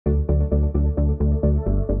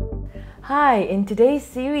Hi, in today's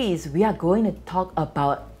series, we are going to talk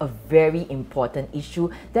about a very important issue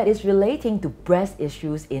that is relating to breast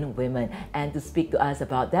issues in women. And to speak to us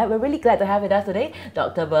about that, we're really glad to have with us today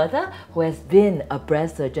Dr. Bertha, who has been a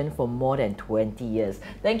breast surgeon for more than 20 years.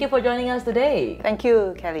 Thank you for joining us today. Thank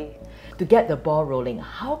you, Kelly. To get the ball rolling,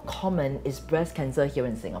 how common is breast cancer here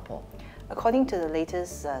in Singapore? According to the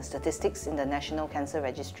latest statistics in the National Cancer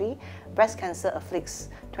Registry, breast cancer afflicts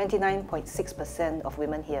 29.6% of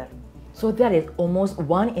women here. So that is almost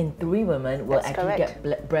 1 in 3 women will That's actually correct.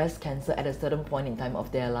 get breast cancer at a certain point in time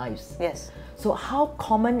of their lives. Yes. So how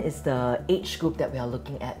common is the age group that we are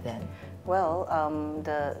looking at then? Well,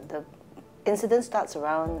 the incidence starts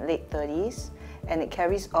around late 30s and it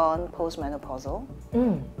carries on postmenopausal.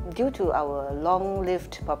 Due to our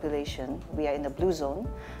long-lived population, we are in the blue zone.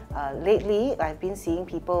 Lately, I've been seeing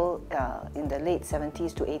people in the late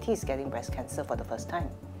 70s to 80s getting breast cancer for the first time.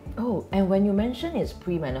 Oh, and when you mention it's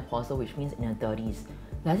premenopausal, which means in their 30s,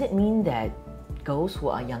 does it mean that girls who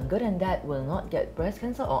are younger than that will not get breast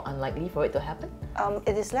cancer or unlikely for it to happen?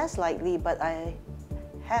 It is less likely, but I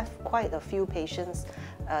have quite a few patients,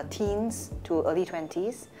 teens to early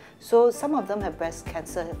 20s. So some of them have breast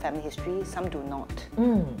cancer family history, some do not.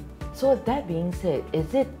 So that being said,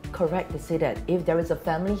 is it correct to say that if there is a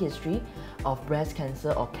family history of breast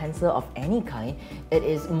cancer or cancer of any kind, it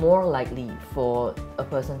is more likely for a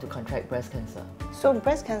person to contract breast cancer? So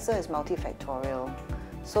breast cancer is multifactorial.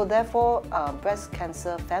 So therefore, breast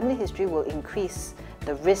cancer family history will increase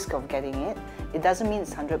the risk of getting it. It doesn't mean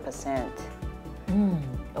it's 100%.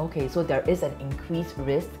 Okay, so there is an increased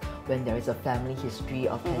risk when there is a family history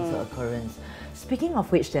of cancer occurrence. Speaking of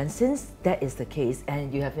which then, since that is the case,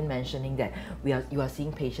 and you have been mentioning that you are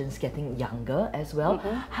seeing patients getting younger as well,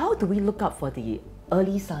 how do we look out for the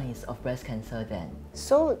early signs of breast cancer then?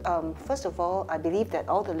 So first of all, I believe that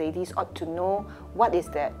all the ladies ought to know what is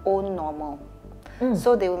their own normal.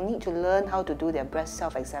 So they will need to learn how to do their breast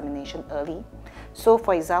self-examination early. So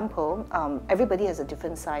for example, everybody has a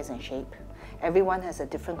different size and shape. Everyone has a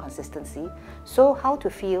different consistency. So how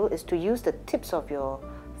to feel is to use the tips of your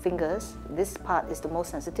fingers. This part is the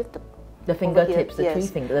most sensitive. The fingertips, the yes. 3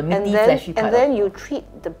 fingers, the meaty fleshy part. And then you treat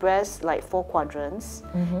the breast like 4 quadrants,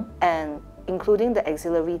 and including the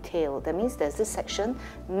axillary tail. That means there's this section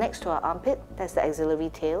next to our armpit, that's the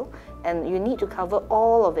axillary tail, and you need to cover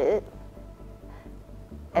all of it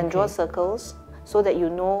and draw circles so that you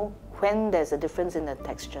know when there's a difference in the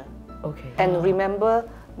texture. Okay. And remember,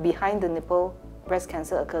 behind the nipple, breast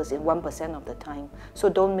cancer occurs in 1% of the time. So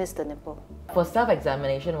don't miss the nipple. For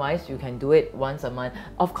self-examination wise, you can do it once a month.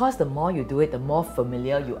 Of course, the more you do it, the more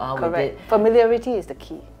familiar you are with it. Familiarity is the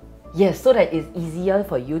key. Yes, so that it's easier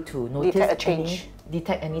for you to notice Detect a change.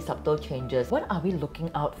 detect any subtle changes. What are we looking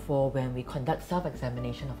out for when we conduct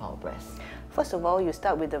self-examination of our breasts? First of all, you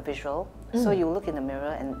start with the visual. So you look in the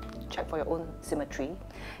mirror and check for your own symmetry.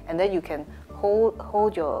 And then you can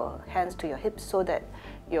hold your hands to your hips so that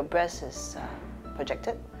your breast is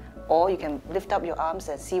projected. Or you can lift up your arms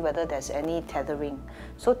and see whether there's any tethering.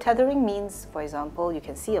 So tethering means, for example, you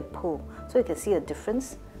can see a pull. So you can see a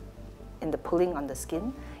difference in the pulling on the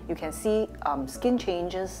skin. You can see skin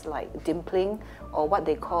changes like dimpling or what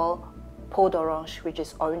they call peau d'orange, which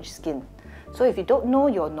is orange skin. So if you don't know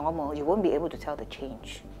your normal, you won't be able to tell the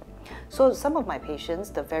change. So some of my patients,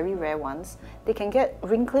 the very rare ones, they can get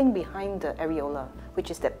wrinkling behind the areola,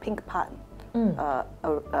 which is that pink part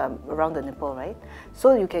around the nipple, right?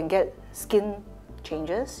 So you can get skin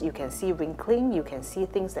changes, you can see wrinkling, you can see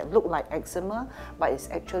things that look like eczema, but it's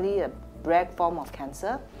actually a rare form of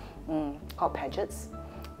cancer called Paget's.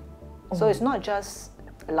 So it's not just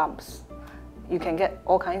lumps. You can get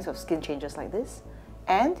all kinds of skin changes like this.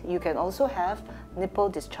 And you can also have nipple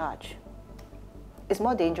discharge. It's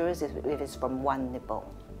more dangerous if it's from one nipple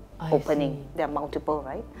opening. There are multiple,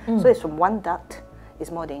 right? So it's from one duct,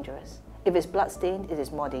 it's more dangerous. If it's blood-stained, it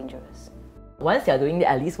is more dangerous. Once you're doing it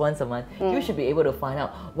at least once a month, you should be able to find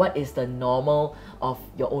out what is the normal of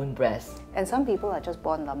your own breast. And some people are just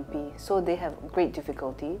born lumpy, so they have great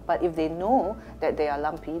difficulty. But if they know that they are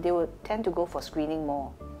lumpy, they will tend to go for screening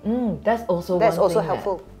more. That's also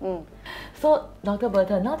helpful. So, Dr.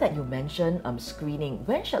 Bertha, now that you mentioned screening,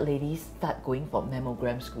 when should ladies start going for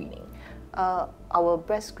mammogram screening? Our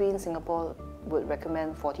breast screen Singapore would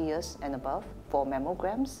recommend 40 years and above for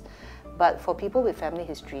mammograms. But for people with family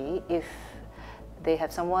history, if they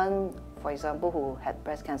have someone, for example, who had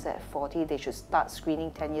breast cancer at 40, they should start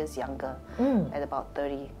screening 10 years younger, at about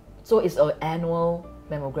 30. So it's an annual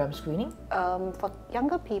mammogram screening? For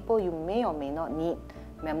younger people, you may or may not need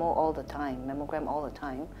mammogram all the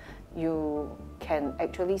time. You can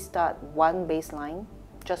actually start one baseline,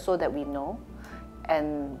 just so that we know,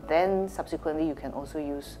 And then subsequently you can also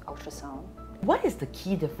use ultrasound. What is the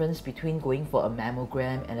key difference between going for a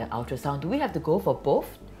mammogram and an ultrasound? Do we have to go for both?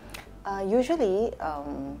 Usually,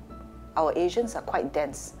 our Asians are quite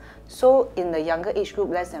dense. So in the younger age group,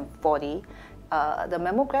 less than 40, the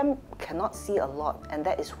mammogram cannot see a lot, and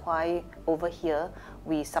that is why over here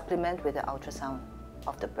we supplement with the ultrasound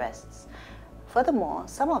of the breasts. Furthermore,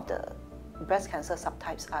 some of the breast cancer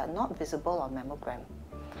subtypes are not visible on mammogram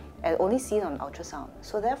and only seen on ultrasound.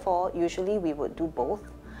 So therefore, usually we would do both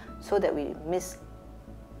so that we miss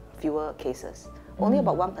fewer cases. Only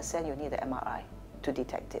about 1% you need the MRI to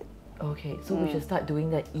detect it. Okay, so we should start doing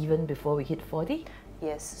that even before we hit 40?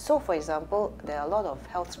 Yes. So for example, there are a lot of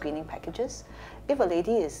health screening packages. If a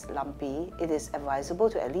lady is lumpy, it is advisable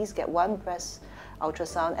to at least get one breast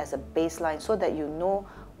ultrasound as a baseline so that you know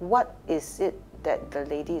what is it that the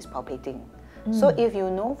lady is palpating. So if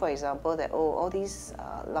you know, for example, that all these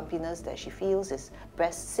lumpiness that she feels is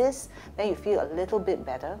breast cysts, then you feel a little bit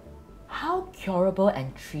better. How curable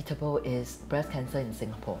and treatable is breast cancer in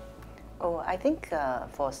Singapore? Oh, I think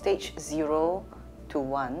for stage 0 to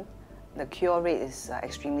 1, the cure rate is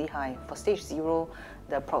extremely high. For stage 0,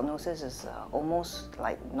 the prognosis is almost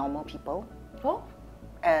like normal people. Oh.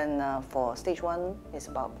 And for stage 1, it's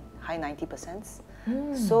about high 90%.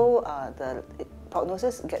 So the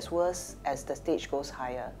prognosis gets worse as the stage goes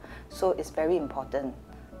higher. So it's very important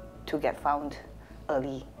to get found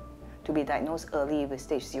early, to be diagnosed early with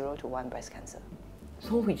stage 0 to 1 breast cancer.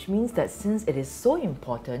 So which means that since it is so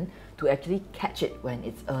important to actually catch it when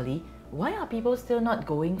it's early, why are people still not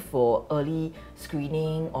going for early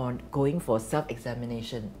screening or going for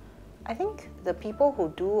self-examination? I think the people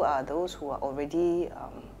who do are those who are already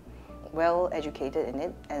well educated in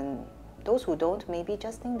it, and those who don't maybe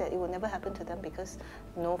just think that it will never happen to them because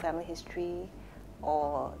no family history,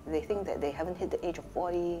 or they think that they haven't hit the age of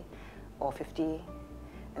 40 or 50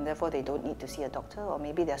 and therefore they don't need to see a doctor, or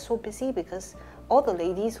maybe they're so busy because all the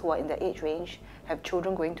ladies who are in the age range have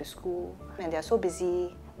children going to school and they're so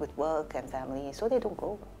busy with work and family, so they don't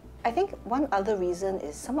go. I think one other reason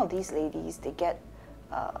is some of these ladies, they get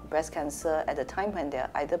breast cancer at the time when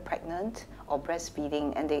they're either pregnant or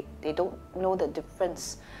breastfeeding, and they don't know the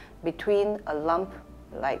difference between a lump,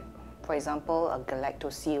 like for example a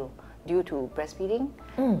galactocele, due to breastfeeding,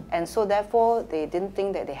 and so therefore they didn't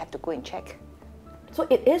think that they have to go and check. So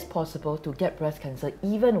it is possible to get breast cancer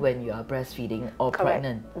even when you are breastfeeding or Correct.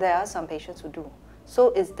 pregnant? There are some patients who do.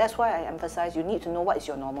 So that's why I emphasize you need to know what is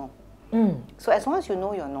your normal. So as long as you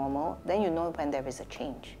know your normal, then you know when there is a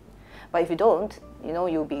change. But if you don't, you know,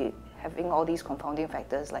 you'll be having all these confounding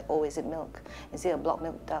factors like, oh, is it milk? Is it a blocked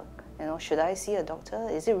milk duct? You know, should I see a doctor?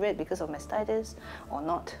 Is it red because of mastitis or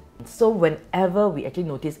not? So whenever we actually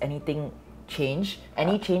notice anything change,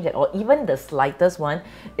 any change at all, even the slightest one,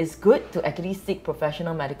 it's good to actually seek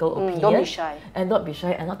professional medical opinion. Don't be shy. And not be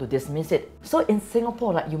shy and not to dismiss it. So in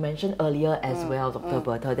Singapore, like you mentioned earlier as well, Dr.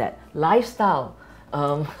 Bertha, that lifestyle,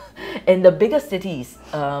 in the bigger cities,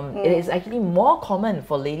 it is actually more common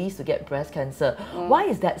for ladies to get breast cancer. Why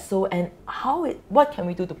is that so, and what can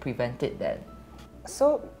we do to prevent it then?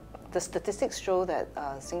 So the statistics show that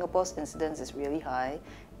Singapore's incidence is really high,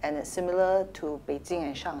 and it's similar to Beijing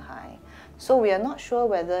and Shanghai. So we are not sure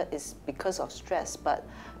whether it's because of stress, but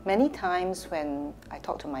many times when I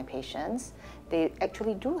talk to my patients, they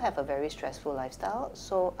actually do have a very stressful lifestyle.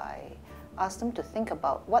 So I ask them to think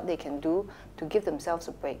about what they can do to give themselves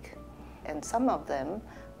a break. And some of them,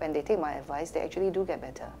 when they take my advice, they actually do get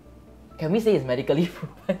better. Can we say it's medically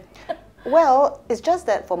proven? Well, it's just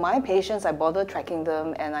that for my patients, I bother tracking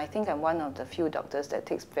them, and I think I'm one of the few doctors that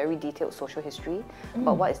takes very detailed social history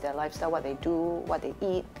about what is their lifestyle, what they do, what they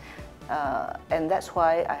eat, and that's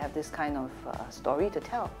why I have this kind of story to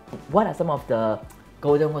tell. What are some of the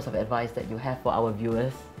golden words of advice that you have for our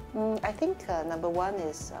viewers? I think number one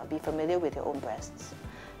is be familiar with your own breasts.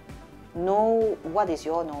 Know what is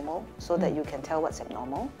your normal so that you can tell what's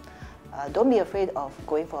abnormal. Don't be afraid of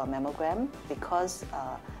going for a mammogram because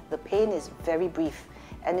the pain is very brief,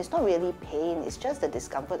 and it's not really pain, it's just the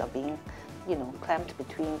discomfort of being, you know, clamped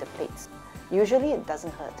between the plates. Usually it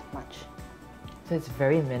doesn't hurt much. So it's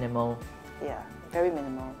very minimal. Yeah, very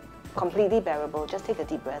minimal. Completely bearable. Just take a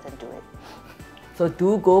deep breath and do it. So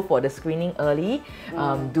do go for the screening early,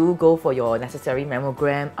 do go for your necessary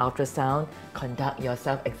mammogram, ultrasound, conduct your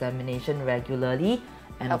self-examination regularly,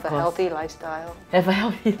 and Have of a course, healthy lifestyle. have a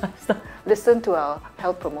healthy lifestyle. Listen to our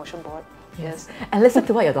health promotion board. Yes. And listen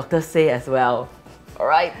to what your doctors say as well.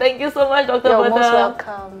 Alright, thank you so much, Dr. You're Bertha. most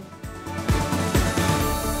welcome.